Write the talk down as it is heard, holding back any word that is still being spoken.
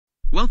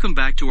Welcome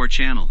back to our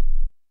channel.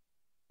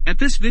 At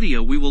this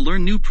video we will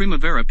learn new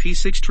Primavera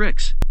P6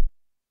 tricks.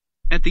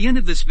 At the end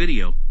of this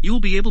video, you will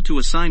be able to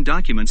assign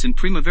documents in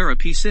Primavera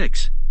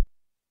P6.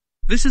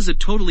 This is a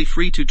totally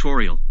free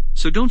tutorial,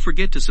 so don't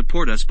forget to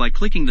support us by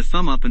clicking the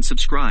thumb up and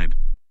subscribe.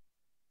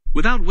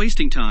 Without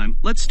wasting time,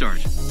 let's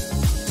start.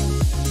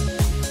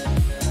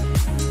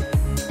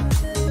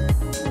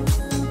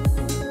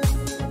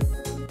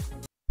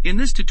 In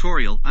this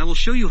tutorial, I will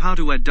show you how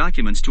to add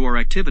documents to our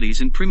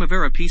activities in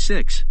Primavera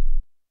P6.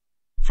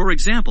 For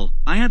example,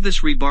 I have this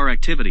rebar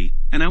activity,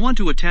 and I want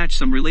to attach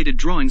some related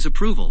drawings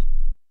approval.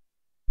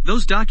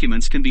 Those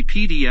documents can be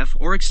PDF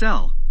or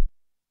Excel.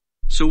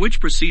 So which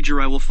procedure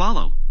I will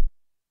follow?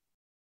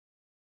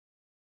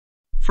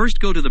 First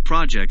go to the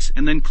projects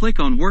and then click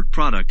on Work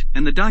Product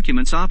and the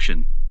Documents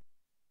option.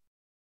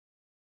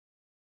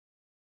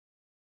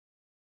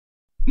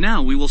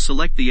 Now we will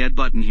select the Add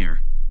button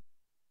here.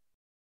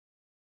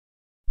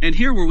 And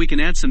here where we can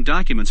add some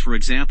documents. For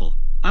example,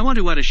 I want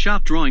to add a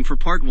shop drawing for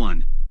part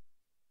 1.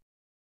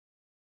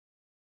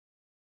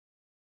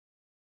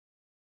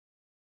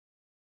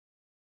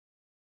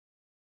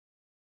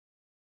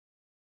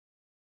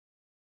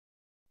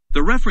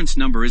 The reference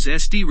number is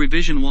SD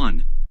Revision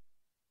 1.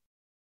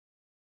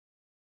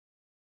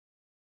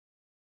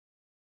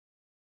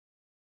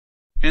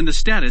 And the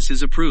status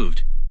is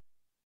approved.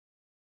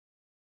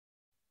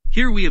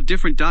 Here we have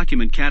different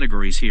document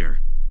categories here.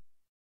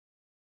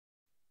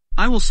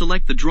 I will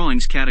select the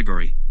Drawings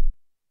category.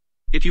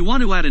 If you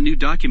want to add a new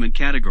document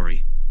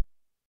category,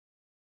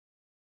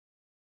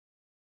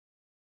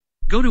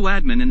 go to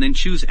Admin and then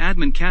choose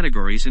Admin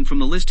Categories, and from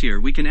the list here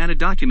we can add a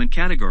document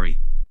category.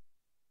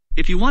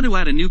 If you want to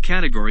add a new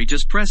category,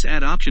 just press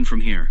Add option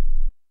from here.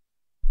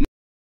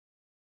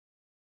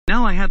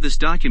 Now I have this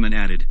document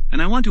added,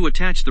 and I want to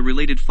attach the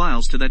related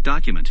files to that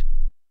document.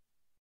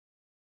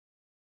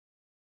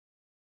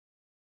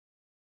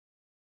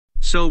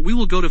 So we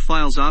will go to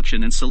Files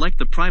option and select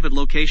the private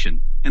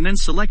location, and then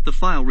select the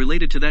file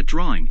related to that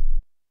drawing.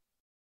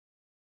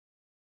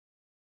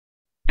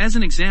 As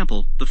an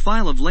example, the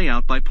file of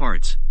layout by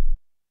parts.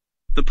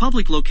 The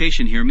public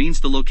location here means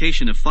the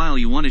location of file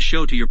you want to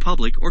show to your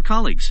public or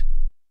colleagues.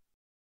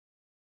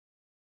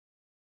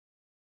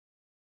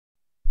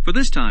 For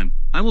this time,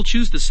 I will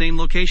choose the same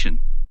location.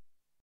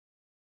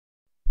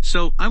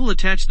 So, I will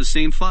attach the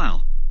same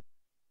file.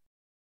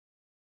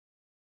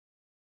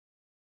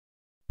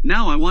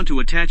 Now I want to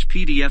attach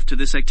PDF to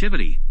this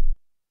activity.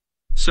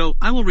 So,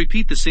 I will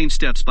repeat the same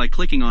steps by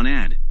clicking on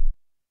Add.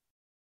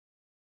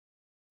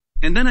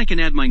 And then I can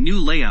add my new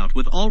layout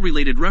with all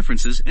related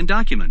references and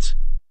documents.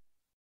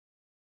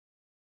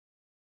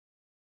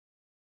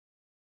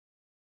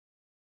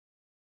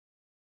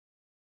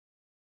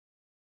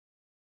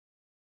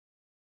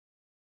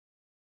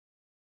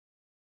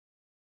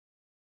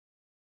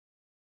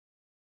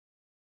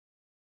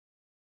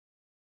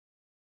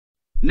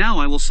 Now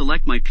I will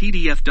select my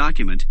PDF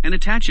document and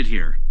attach it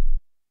here.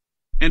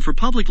 And for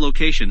public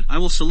location, I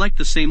will select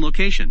the same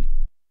location.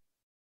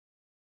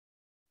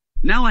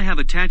 Now I have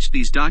attached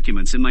these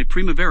documents in my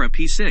Primavera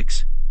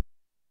P6.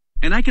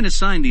 And I can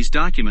assign these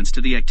documents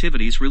to the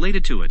activities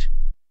related to it.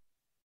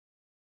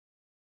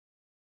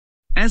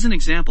 As an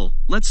example,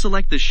 let's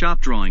select the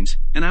shop drawings,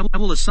 and I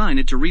will assign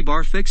it to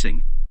rebar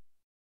fixing.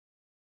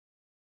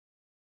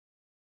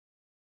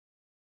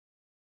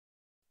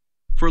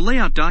 For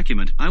layout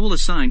document, I will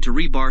assign to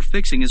rebar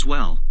fixing as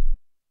well.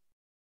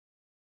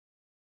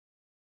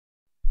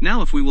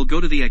 Now if we will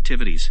go to the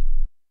activities,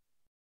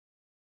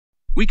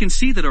 we can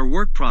see that our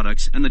work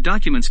products and the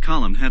documents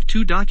column have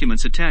 2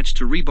 documents attached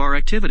to rebar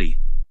activity.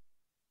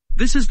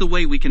 This is the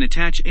way we can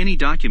attach any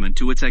document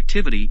to its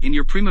activity in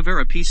your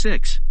Primavera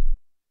P6.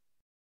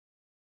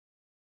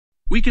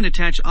 We can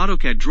attach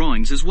AutoCAD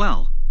drawings as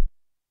well.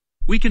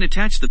 We can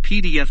attach the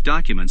PDF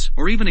documents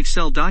or even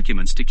Excel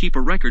documents to keep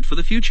a record for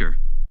the future.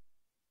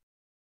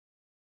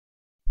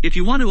 If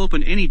you want to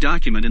open any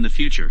document in the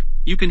future,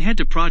 you can head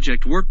to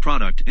Project Work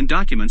Product and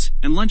Documents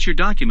and launch your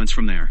documents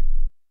from there.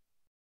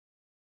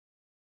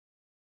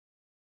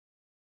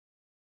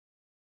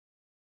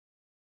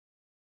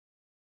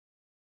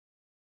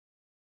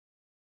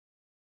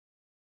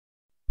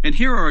 And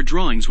here are our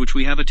drawings which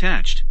we have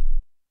attached.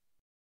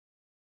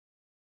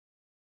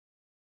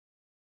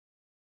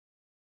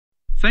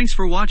 Thanks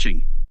for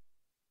watching.